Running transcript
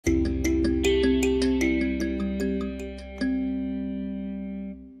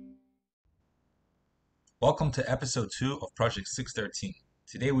Welcome to episode 2 of Project 613.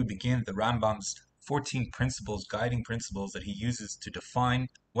 Today we begin the Rambam's 14 guiding principles that he uses to define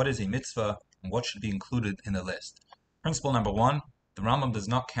what is a mitzvah and what should be included in the list. Principle number 1, the Rambam does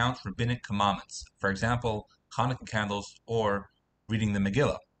not count rabbinic commandments, for example, Hanukkah candles or reading the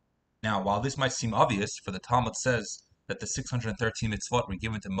Megillah. Now, while this might seem obvious, for the Talmud says that the 613 mitzvot were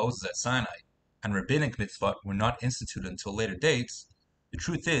given to Moses at Sinai, and rabbinic mitzvot were not instituted until later dates, the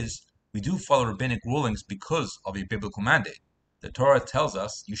truth is, we do follow rabbinic rulings because of a biblical mandate. The Torah tells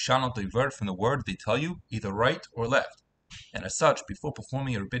us, you shall not divert from the word they tell you, either right or left. And as such, before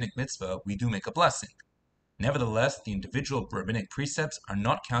performing a rabbinic mitzvah, we do make a blessing. Nevertheless, the individual rabbinic precepts are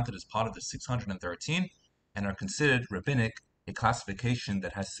not counted as part of the 613 and are considered rabbinic, a classification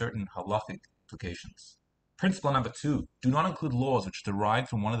that has certain halachic implications. Principle number 2, do not include laws which derive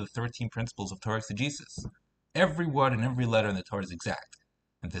from one of the 13 principles of Torah exegesis. Every word and every letter in the Torah is exact,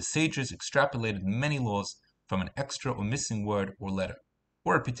 and the sages extrapolated many laws from an extra or missing word or letter,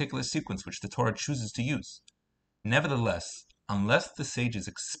 or a particular sequence which the Torah chooses to use. Nevertheless, unless the sages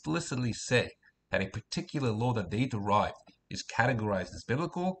explicitly say that a particular law that they derive is categorized as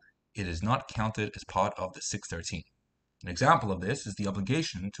biblical, it is not counted as part of the 613. An example of this is the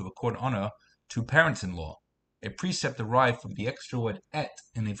obligation to accord honor to parents-in-law, a precept derived from the extra word et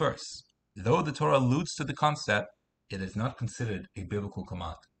in a verse. Though the Torah alludes to the concept, it is not considered a biblical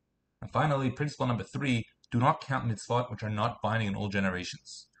command. And finally, principle number 3, do not count mitzvot which are not binding in all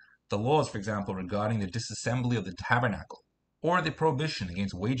generations. The laws, for example, regarding the disassembly of the tabernacle, or the prohibition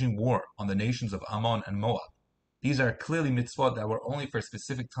against waging war on the nations of Ammon and Moab. These are clearly mitzvot that were only for a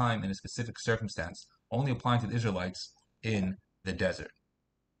specific time in a specific circumstance, only applying to the Israelites in the desert.